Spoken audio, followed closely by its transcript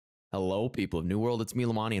Hello, people of New World. It's me,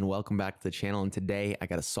 Lamani, and welcome back to the channel. And today I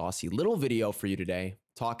got a saucy little video for you today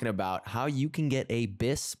talking about how you can get a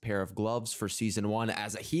BiS pair of gloves for Season 1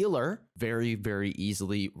 as a healer very, very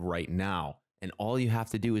easily right now. And all you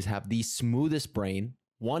have to do is have the smoothest brain,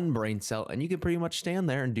 one brain cell, and you can pretty much stand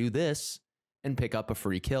there and do this and pick up a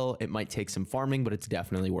free kill. It might take some farming, but it's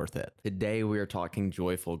definitely worth it. Today we are talking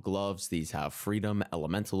joyful gloves. These have freedom,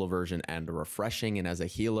 elemental aversion, and refreshing. And as a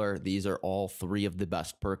healer, these are all three of the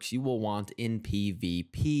best perks you will want in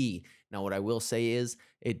PvP. Now, what I will say is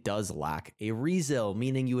it does lack a rezill,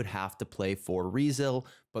 meaning you would have to play for rezill,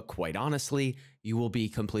 but quite honestly, you will be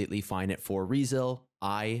completely fine at 4 rezill.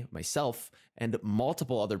 I, myself, and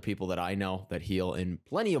multiple other people that I know that heal in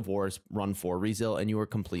plenty of wars run 4 rezill, and you are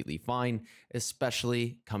completely fine,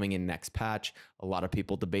 especially coming in next patch. A lot of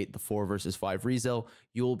people debate the 4 versus 5 rezill.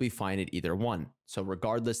 You will be fine at either one. So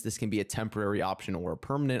regardless, this can be a temporary option or a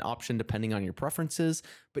permanent option depending on your preferences.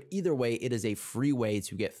 But either way, it is a free way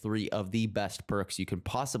to get 3 of the best perks you can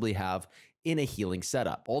possibly have in a healing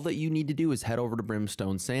setup. All that you need to do is head over to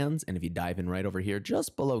Brimstone Sands, and if you dive in right over here,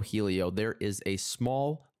 just below Helio, there is a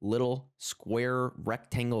small little square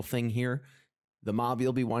rectangle thing here. The mob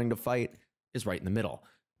you'll be wanting to fight is right in the middle.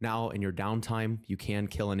 Now, in your downtime, you can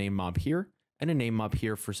kill a name mob here and a name mob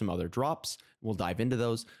here for some other drops. We'll dive into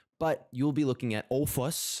those, but you'll be looking at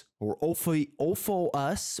Ophus or Opha-is,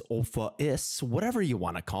 whatever you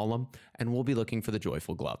want to call them, and we'll be looking for the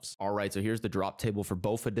joyful gloves. All right, so here's the drop table for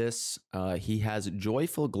Bofa. He has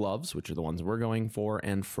joyful gloves, which are the ones we're going for,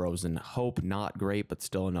 and frozen hope. Not great, but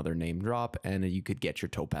still another name drop, and you could get your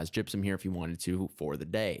topaz gypsum here if you wanted to for the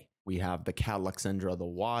day. We have the cat Luxendra, the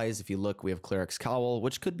wise. If you look, we have cleric's cowl,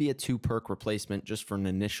 which could be a 2 perk replacement just for an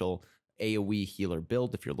initial AoE healer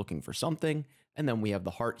build if you're looking for something. And then we have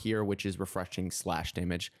the heart here, which is refreshing slash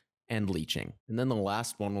damage and leeching. And then the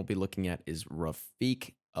last one we'll be looking at is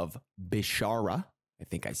Rafik of Bishara. I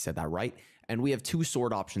think I said that right. And we have 2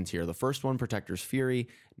 sword options here. The first one, Protector's Fury,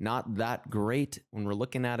 not that great when we're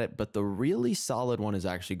looking at it, but the really solid one is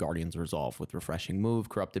actually Guardian's Resolve with refreshing move,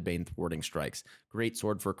 Corrupted Bane, thwarting strikes. Great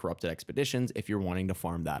sword for corrupted expeditions if you're wanting to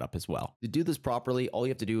farm that up as well. To do this properly, all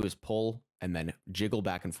you have to do is pull and then jiggle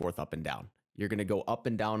back and forth up and down. You're going to go up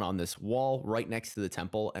and down on this wall right next to the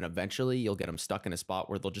temple, and eventually you'll get them stuck in a spot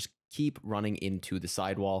where they'll just keep running into the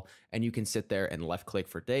sidewall, and you can sit there and left click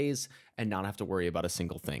for days and not have to worry about a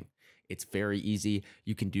single thing. It's very easy.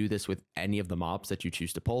 You can do this with any of the mobs that you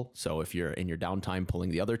choose to pull. So if you're in your downtime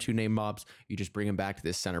pulling the other 2 name mobs, you just bring them back to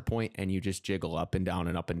this center point and you just jiggle up and down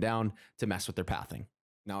to mess with their pathing.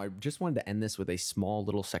 Now, I just wanted to end this with a small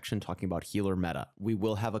little section talking about healer meta. We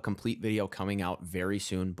will have a complete video coming out very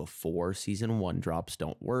soon before Season 1 drops,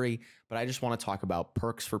 don't worry, but I just want to talk about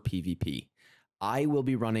perks for PvP. I will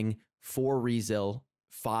be running 4 rezill,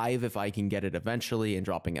 5 if I can get it eventually, and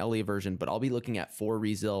dropping Ellie version, but I'll be looking at 4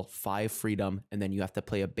 rezill, 5 freedom, and then you have to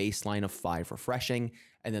play a baseline of 5 refreshing,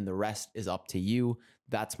 and then the rest is up to you.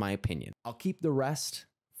 That's my opinion. I'll keep the rest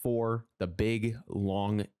for the big,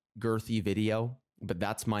 long, girthy video, but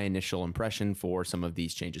that's my initial impression for some of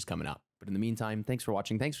these changes coming up. But in the meantime, thanks for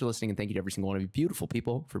watching, thanks for listening, and thank you to every single one of you beautiful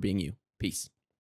people for being you. Peace.